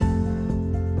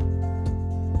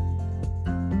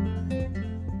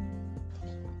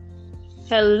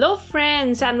Hello,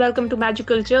 friends, and welcome to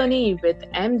Magical Journey with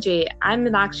MJ. I'm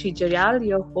Meenakshi Jaryal,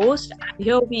 your host, and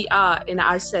here we are in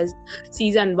our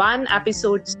season 1,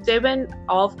 episode 7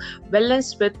 of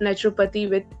Wellness with Naturopathy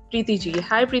with Preeti ji.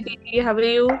 Hi, Preeti ji, how are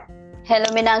you?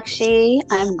 Hello, Meenakshi.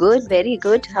 I'm good, very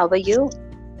good. How are you?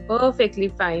 Perfectly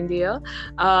fine, dear.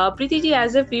 Preeti ji,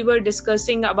 as if we were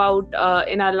discussing about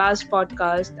in our last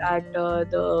podcast at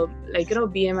the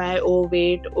BMI,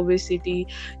 overweight, obesity,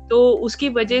 तो उसकी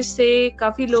वजह से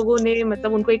काफी लोगों ने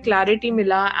मतलब उनको एक क्लैरिटी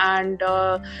मिला and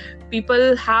people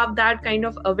have that kind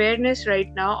of awareness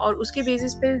right now और उसके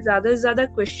बेसिस पे ज्यादा से ज्यादा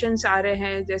क्वेश्चंस आ रहे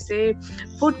हैं जैसे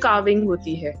फूड कार्विंग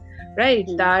होती है राइट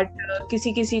दैट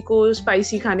किसी किसी को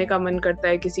स्पाइसी खाने का मन करता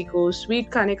है, किसी को स्वीट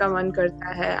खाने का मन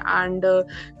करता है एंड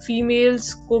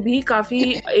फीमेल्स को भी काफी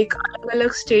एक अलग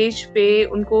अलग स्टेज पे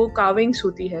उनको कार्विंग्स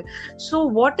होती है. सो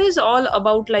what is all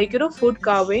about food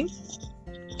craving?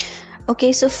 Okay,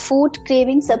 so food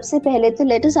craving, सबसे पहले तो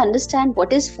let us understand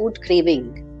what is food craving.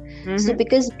 So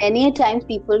because many a times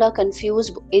people are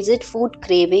confused, is it food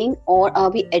craving or are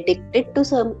we addicted to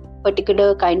some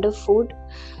particular kind of food?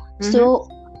 So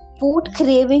food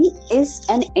craving is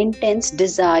an intense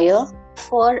desire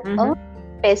for a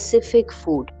specific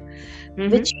food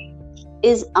which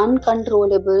is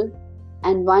uncontrollable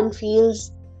and one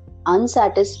feels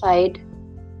unsatisfied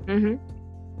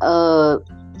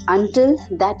until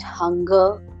that hunger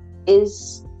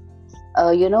is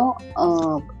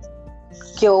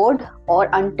cured or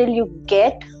until you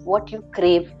get what you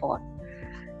crave for.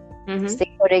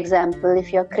 Say for example,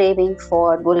 if you're craving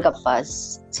for golgappas,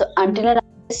 so until and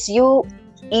unless you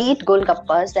eat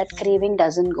golgappas, that craving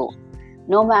doesn't go.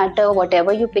 No matter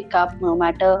whatever you pick up, no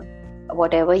matter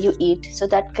whatever you eat, so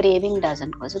that craving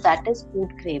doesn't go. So that is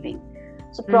food craving.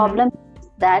 So problem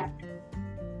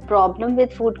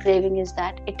with food craving is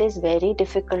that it is very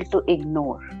difficult to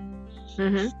ignore.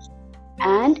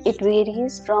 And it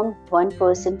varies from one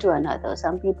person to another.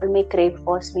 Some people may crave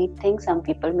for sweet things, some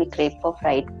people may crave for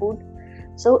fried food.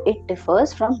 So it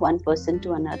differs from one person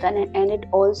to another, and it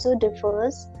also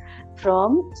differs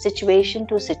from situation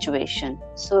to situation.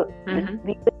 So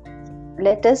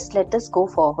let us go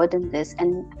forward in this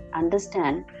and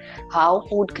understand how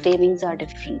food cravings are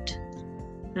different.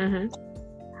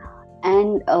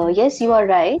 And yes, you are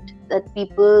right that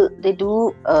people, they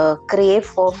do crave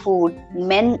for food.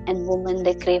 Men and women,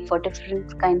 they crave for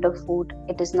different kind of food.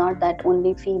 It is not that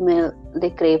only female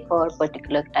they crave for a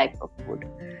particular type of food.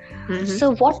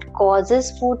 So what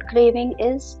causes food craving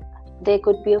is there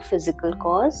could be a physical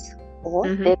cause or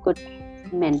there could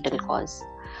be mental cause.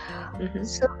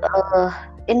 So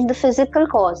in the physical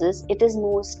causes, it is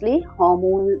mostly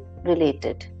hormone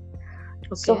related.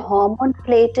 Okay. So hormone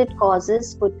related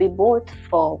causes could be both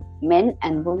for men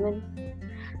and women.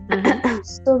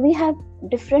 So we have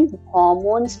different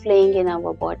hormones playing in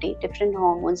our body. Different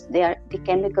hormones, they are the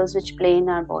chemicals which play in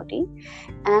our body,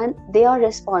 and they are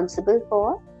responsible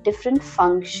for different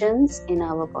functions in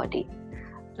our body.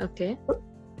 Okay.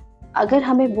 अगर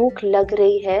हमें भूख लग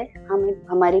रही है,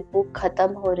 हमारी भूख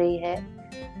खत्म हो रही है,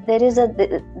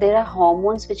 there are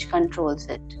hormones which controls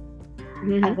it.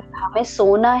 अगर हमें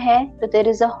सोना है तो there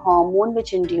is a hormone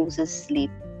which induces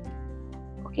sleep.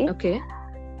 Okay.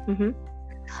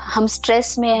 हम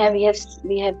stress में है,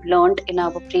 we have learned in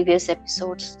our previous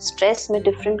episodes, stress में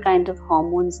different kinds of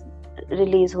hormones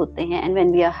release होते हैं, and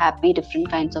when we are happy, different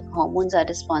kinds of hormones are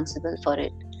responsible for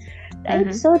it,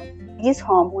 right? So these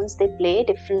hormones, they play a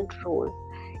different role,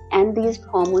 and these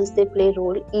hormones, they play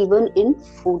role even in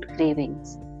food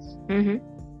cravings.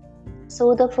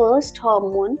 So the first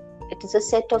hormone, it is a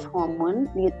set of hormone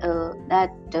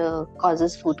that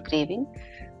causes food craving,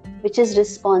 which is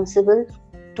responsible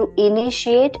to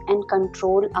initiate and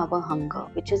control our hunger,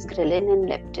 which is ghrelin and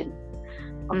leptin.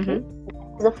 Okay,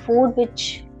 the food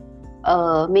which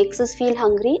makes us feel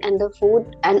hungry, and the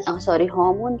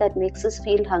hormone that makes us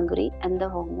feel hungry, and the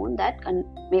hormone that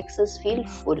makes us feel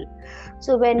full.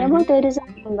 So whenever there is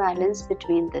an imbalance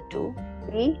between the two,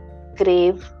 we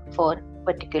crave for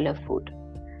particular food.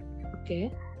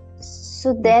 Okay.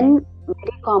 So then,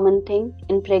 very common thing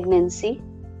in pregnancy,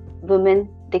 women,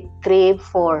 they crave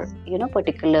for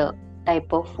particular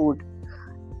type of food.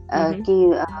 कि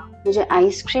मुझे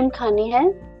ice cream खानी है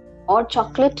और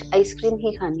chocolate ice cream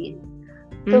ही खानी है,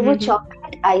 तो वो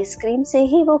chocolate ice cream से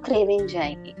ही वो क्रेविंग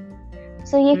जाएगी.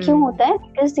 So ये क्यों होता है?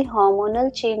 Because the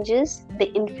hormonal changes, they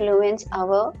influence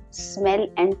our smell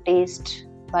and taste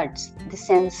buds, the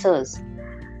sensors.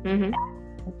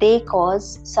 They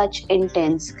cause such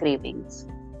intense cravings.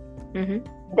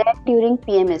 Then during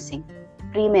PMSing,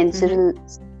 premenstrual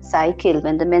cycle,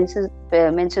 when the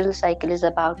menstrual cycle is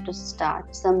about to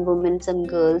start, some women, some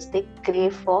girls, they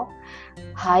crave for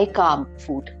high carb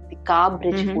food, the carb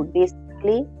rich food,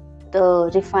 basically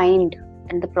the refined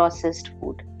and the processed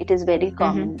food. It is very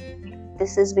common.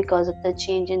 This is because of the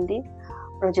change in the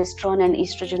progesterone and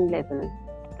estrogen level,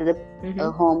 the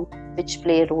hormone which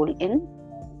play a role in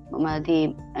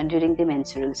during the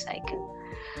menstrual cycle.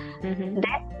 Then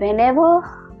whenever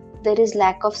there is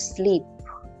lack of sleep,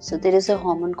 so there is a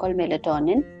hormone called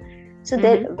melatonin, so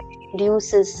that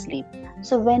reduces sleep.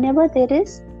 So whenever there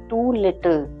is too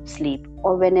little sleep,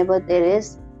 or whenever there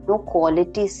is no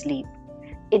quality sleep,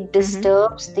 it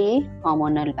disturbs the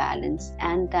hormonal balance,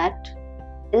 and that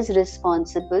is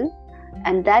responsible,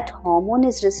 and that hormone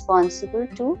is responsible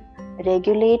to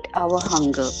regulate our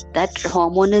hunger. That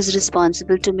hormone is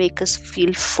responsible to make us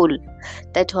feel full.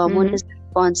 That hormone is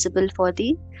responsible for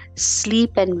the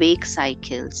sleep and wake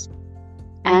cycles.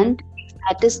 And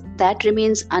that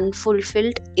remains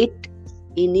unfulfilled, it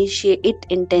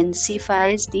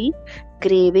intensifies the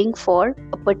craving for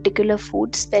a particular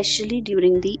food, especially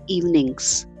during the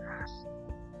evenings.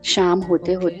 शाम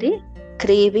होते होते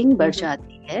craving बढ़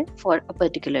जाती है for a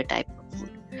particular type of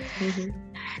food.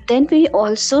 Then we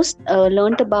also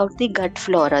learned about the gut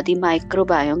flora, the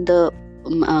microbiome, the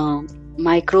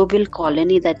microbial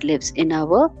colony that lives in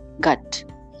our gut.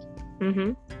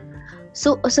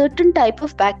 So a certain type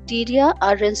of bacteria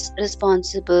are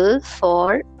responsible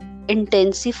for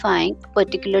intensifying a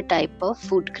particular type of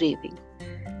food craving.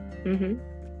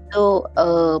 So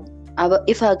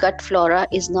if our gut flora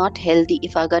is not healthy,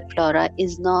 if our gut flora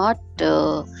is not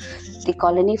the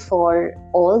colony for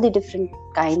all the different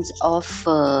kinds of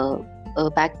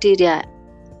bacteria,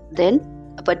 then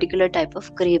a particular type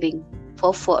of craving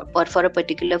for a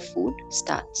particular food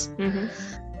starts.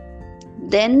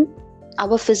 Then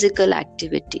our physical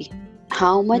activity,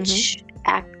 how much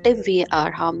active we are,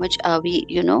 how much are we,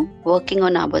 working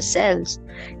on ourselves,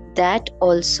 that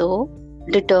also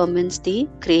determines the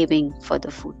craving for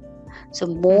the food. So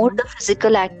more the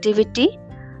physical activity,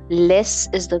 less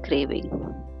is the craving.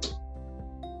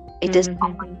 It is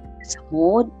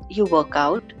more you work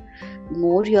out,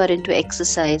 more you are into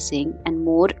exercising, and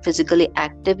more physically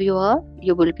active you are,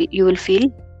 you will feel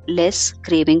less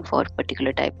craving for a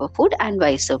particular type of food, and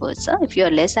vice versa. If you are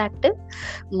less active,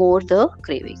 more the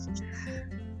craving.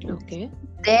 Okay.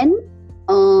 Then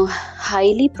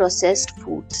highly processed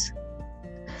foods,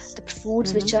 the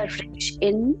foods which are rich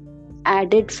in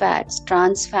added fats,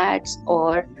 trans fats,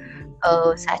 or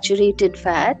saturated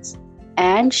fats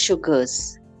and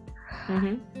sugars,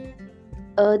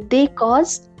 they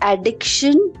cause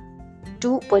addiction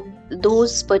to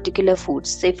those particular foods.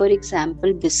 Say for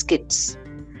example biscuits.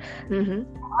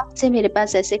 बहुत से मेरे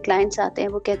पास ऐसे clients आते हैं,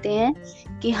 वो कहते हैं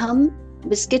कि हम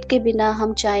बिस्किट के बिना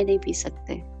हम चाय नहीं पी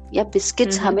सकते, या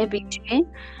बिस्किट्स हमें बीच में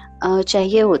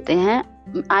चाहिए होते हैं.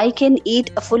 I can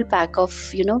eat a full pack of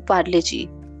Parle G.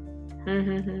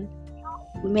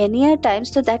 Many a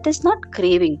times, so that is not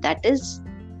craving, that is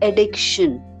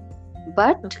addiction.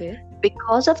 But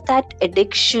because of that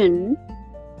addiction,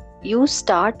 you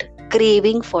start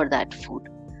craving for that food.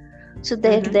 So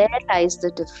there lies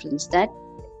the difference, that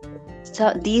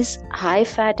these high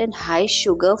fat and high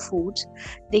sugar foods,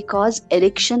 they cause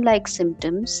addiction like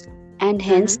symptoms, and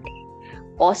hence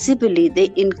possibly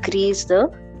they increase the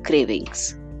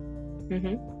cravings.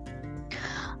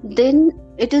 Then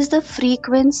it is the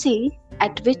frequency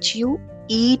at which you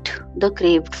eat the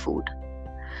craved food.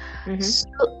 So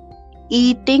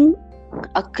eating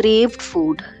a craved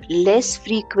food less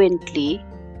frequently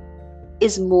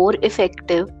is more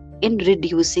effective in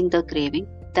reducing the craving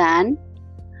than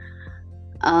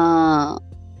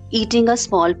eating a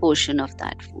small portion of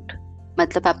that food.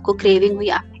 मतलब आपको craving हुई,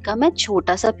 आपने कहा मैं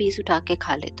छोटा सा piece उठा के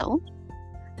खा लेता हूँ,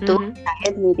 तो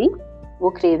शायद मेरी वो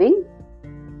क्रेविंग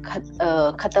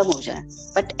खत्म हो जाए.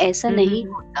 बट ऐसा नहीं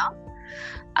होता.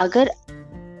 अगर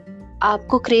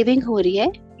आपको क्रेविंग हो रही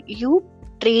है, you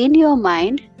train your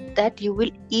mind that you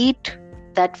will eat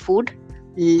that food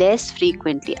less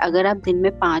frequently. अगर आप दिन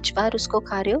में 5 बार उसको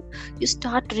खा रहे हो, you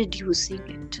start reducing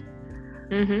it.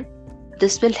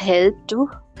 This will help to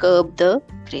curb the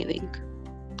craving.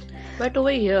 But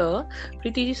over here,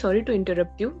 Preeti ji, sorry to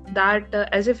interrupt you, that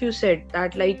as if you said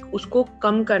that like उसको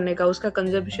कम करने का, उसका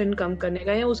consumption कम करने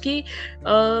का, या उसकी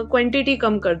quantity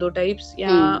कम कर दो types,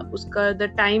 या उसका the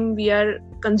time we are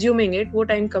consuming it, वो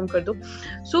time कम कर दो.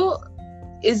 So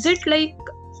is it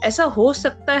like ऐसा हो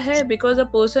सकता है because a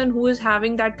person who is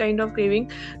having that kind of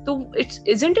craving, तो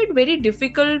isn't it very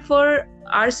difficult for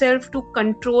ourselves to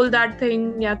control that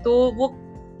thing? या तो वो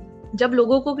जब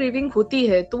लोगों को क्रेविंग होती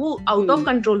है तो वो आउट ऑफ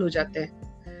कंट्रोल हो जाते हैं.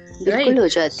 बिल्कुल हो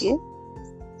जाती है.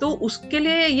 तो उसके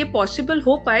लिए ये पॉसिबल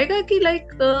हो पाएगा कि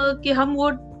कि हम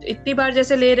वो इतनी बार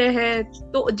जैसे ले रहे हैं,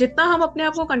 तो जितना हम अपने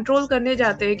आप को कंट्रोल करने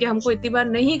जाते हैं कि हमको इतनी बार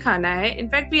नहीं खाना है,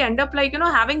 in fact we and up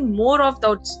having more of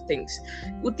those things,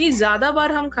 उतनी ज्यादा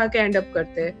बार हम खा के एंड अप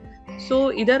करते हैं। सो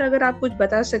इधर अगर आप कुछ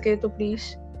बता सके तो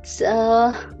प्लीज।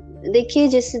 देखिए,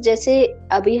 जैसे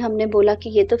अभी हमने बोला कि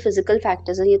ये तो फिजिकल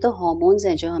फैक्टर्स हैं, ये तो हार्मोन्स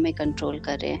हैं जो हमें कंट्रोल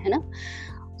कर रहे हैं, है ना।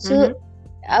 सो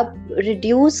अब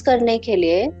रिड्यूस करने के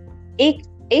लिए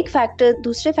एक फैक्टर,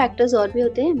 दूसरे फैक्टर्स और भी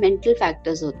होते हैं, मेंटल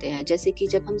फैक्टर्स होते हैं, जैसे कि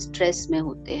जब हम स्ट्रेस में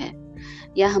होते हैं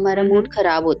या हमारा मूड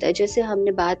खराब होता है, जैसे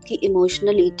हमने बात की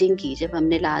इमोशनल ईटिंग की, जब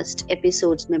हमने लास्ट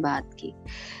एपिसोड्स में बात की,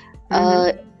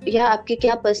 या आपकी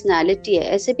क्या पर्सनालिटी है।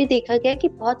 ऐसे भी देखा गया कि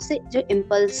बहुत से जो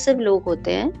इम्पल्सिव लोग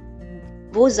होते हैं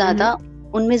वो ज्यादा,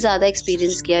 उनमें ज्यादा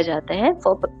एक्सपीरियंस किया जाता है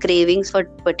for cravings for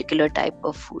particular type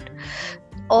of food.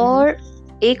 और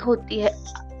एक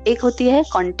होती है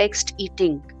कॉन्टेक्स्ट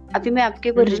ईटिंग। अभी मैं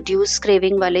आपके वो रिड्यूस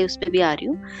क्रेविंग वाले उस पे भी आ रही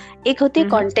हूँ। एक होती है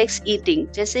कॉन्टेक्स्ट ईटिंग,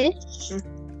 जैसे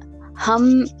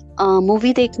हम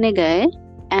मूवी देखने गए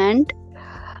and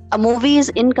a movie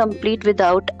is incomplete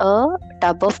without a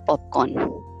tub of popcorn,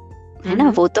 है ना,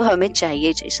 वो तो हमें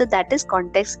चाहिए। So that is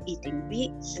context eating.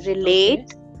 We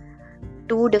relate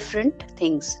two different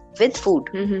things with food.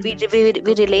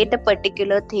 We relate a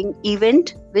particular thing,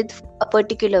 event with a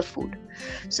particular food.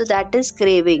 So that is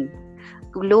craving.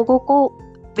 लोगों को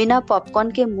बिना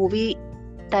popcorn के मूवी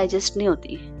डाइजेस्ट नहीं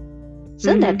होती.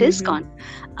 So that is gone.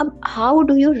 How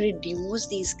do you reduce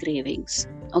these cravings?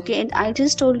 Okay, and I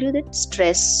just told you that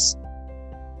stress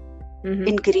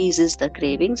increases the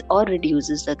cravings or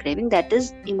reduces the craving. That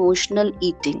is emotional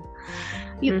eating.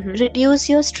 You reduce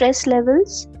your stress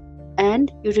levels and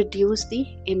you reduce the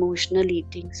emotional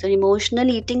eating. So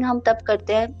emotional eating हम तब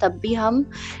करते हैं तब भी हम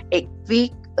we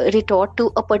retort to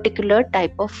a particular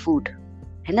type of food,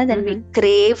 है ना. Then we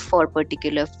crave for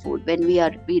particular food when we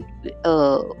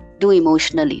do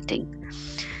emotional eating.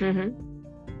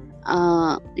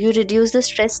 You reduce the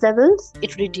stress levels,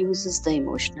 it reduces the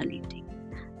emotional eating.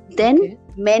 Then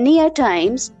many a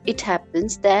times it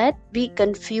happens that we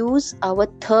confuse our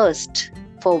thirst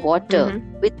for water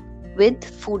with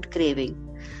food craving.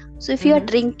 So if you are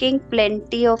drinking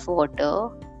plenty of water,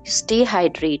 you stay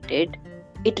hydrated,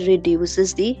 it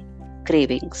reduces the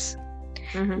cravings.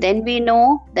 Then we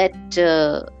know that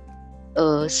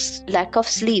lack of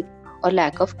sleep or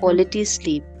lack of quality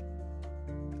sleep,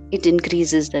 it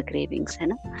increases the cravings, है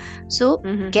ना. So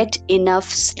get enough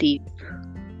sleep.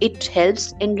 It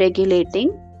helps in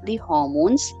regulating the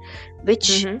hormones,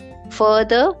 which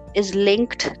further is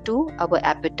linked to our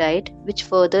appetite, which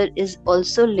further is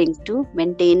also linked to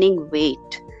maintaining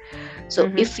weight. So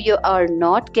if you are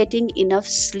not getting enough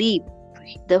sleep,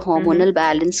 the hormonal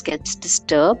balance gets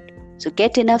disturbed. So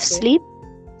get enough sleep,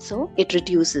 so it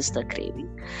reduces the craving.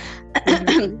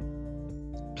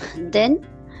 Then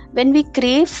when we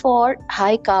crave for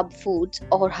high carb foods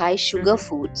or high sugar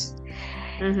foods,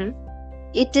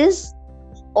 it is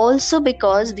also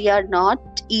because we are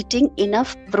not eating enough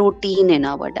protein in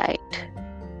our diet.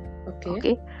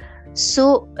 Okay.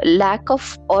 So lack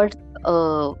of or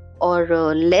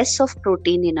less of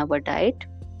protein in our diet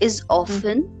is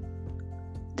often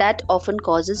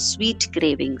causes sweet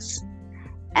cravings,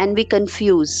 and we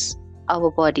confuse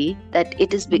our body that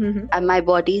it is my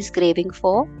body is craving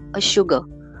for a sugar,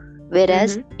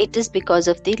 whereas it is because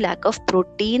of the lack of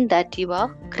protein that you are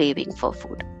craving for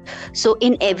food. So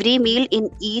in every meal, in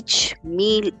each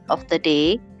meal of the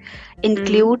day,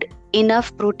 include enough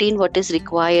protein what is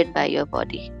required by your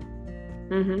body.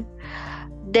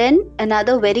 Then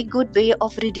another very good way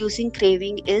of reducing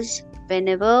craving is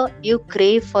whenever you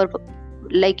crave for,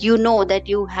 like you know that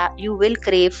you will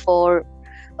crave for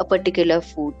a particular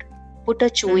food, put a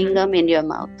chewing gum in your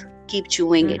mouth, keep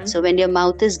chewing it. So when your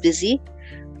mouth is busy,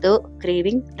 the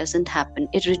craving doesn't happen,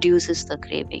 it reduces the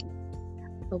craving.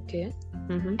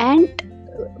 And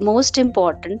most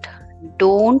important,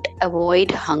 don't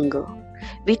avoid hunger.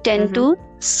 We tend to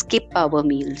skip our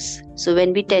meals. So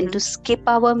when we tend to skip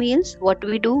our meals, what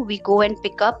do? We go and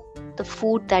pick up the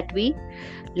food that we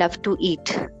love to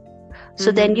eat.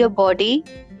 So then your body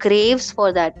craves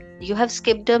for that. You have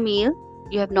skipped a meal,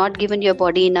 you have not given your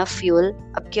body enough fuel.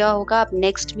 अब क्या होगा, आप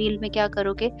next meal में क्या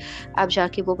करोगे, आप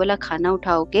जाके वो वाला खाना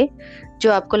उठाओगे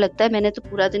जो आपको लगता है मैंने तो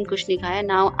पूरा दिन कुछ नहीं खाया,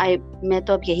 मैं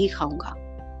तो अब यही खाऊंगा.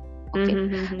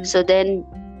 So then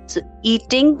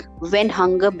eating when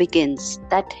hunger begins,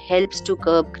 that helps to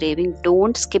curb craving.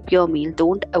 Don't skip your meal,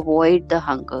 don't avoid the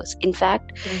hungers. In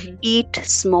fact, eat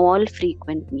small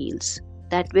frequent meals.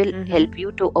 That will help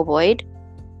you to avoid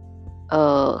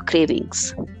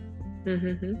cravings.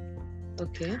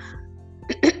 Okay.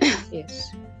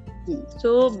 Yes.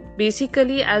 So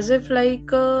basically as if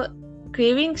like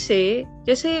craving से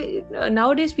जैसे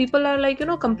nowadays people are like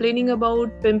complaining about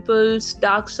pimples,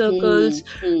 dark circles,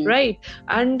 right?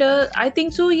 And I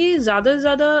think so ये ज़्यादा से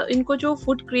ज़्यादा इनको जो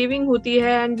food craving होती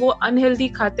है and वो unhealthy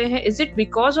खाते हैं, is it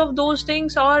because of those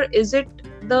things or is it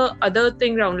the other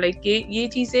thing round? Like ये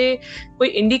चीज़ें कोई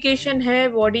indication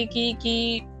है body की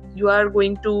कि you are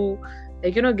going to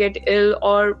like get ill,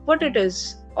 or what it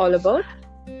is all about?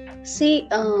 See,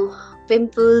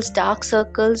 pimples, dark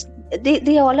circles,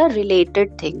 they all are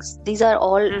related things. These are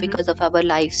all because of our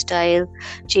lifestyle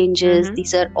changes.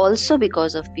 These are also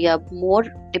because of we are more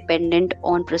dependent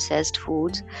on processed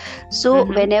foods. So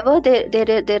whenever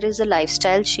there is a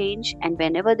lifestyle change, and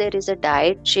whenever there is a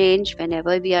diet change,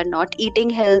 whenever we are not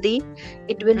eating healthy,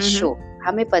 it will show.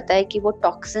 हमें पता है कि वो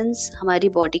toxins हमारी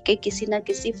body के किसी ना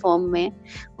किसी फॉर्म में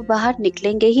वो बाहर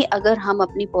निकलेंगे ही, अगर हम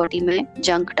अपनी बॉडी में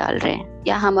जंक डाल रहे हैं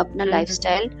या हम अपना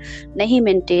लाइफस्टाइल नहीं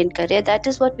मेंटेन कर रहे हैं. That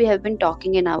is what we have been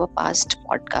talking in our past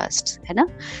podcast, है ना,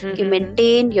 कि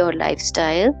maintain your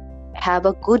lifestyle, have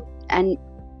a good and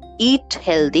eat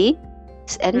healthy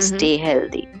and stay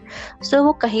healthy. So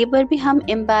वो कहीं पर भी हम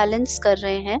इम्बैलेंस कर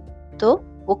रहे हैं तो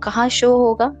वो कहाँ शो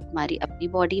होगा? हमारी अपनी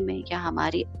बॉडी में या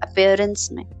हमारी अपीयरेंस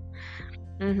में.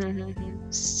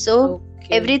 So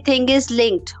everything is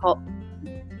linked.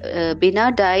 बिना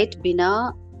डाइट,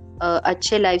 बिना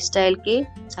अच्छे लाइफस्टाइल के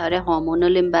सारे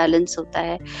हार्मोनल इम्बैलेंस होता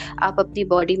है. आप अपनी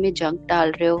बॉडी में जंक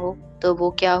डाल रहे हो तो वो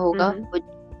क्या होगा?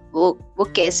 वो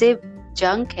कैसे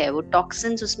जंक है, वो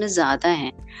टॉक्सिन्स उसमें ज्यादा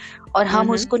हैं और हम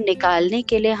उसको निकालने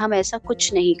के लिए हम ऐसा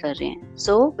कुछ नहीं कर रहे हैं.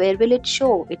 So where will it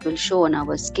show? It will show on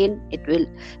our skin. It will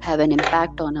have an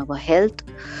impact on our health.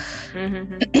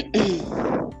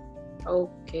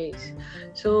 Okay,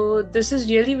 so this is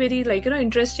really very like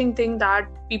interesting thing that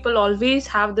people always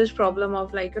have this problem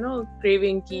of like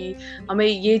craving कि हमें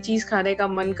ये चीज खाने का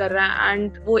मन कर रहा है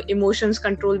and वो emotions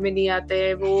control में नहीं आते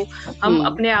हैं, वो हम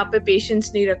अपने आप पे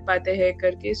patience नहीं रख पाते हैं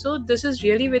करके. So this is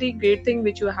really very great thing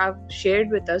which you have shared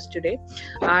with us today,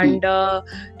 and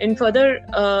in further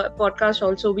podcast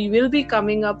also we will be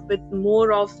coming up with more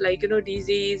of like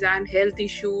disease and health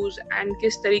issues and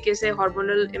किस तरीके से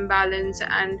hormonal imbalance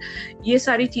and ये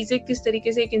सारी चीजें किस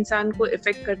तरीके से एक इंसान को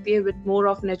इफेक्ट करती है, with more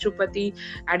of naturopathy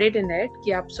added in it,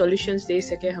 कि आप solutions दे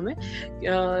सके हमें.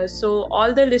 So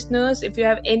all the listeners, if you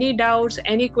have any doubts,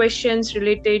 any questions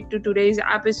related to today's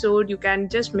episode, you can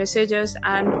just message us,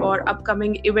 and for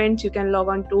upcoming events you can log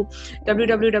on to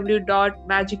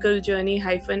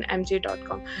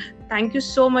www.magicaljourney-mj.com. Thank you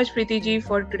so much, Preeti ji,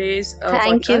 for today's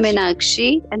Thank podcast. you,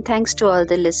 Meenakshi, and thanks to all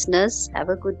the listeners. Have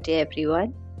a good day,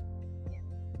 everyone.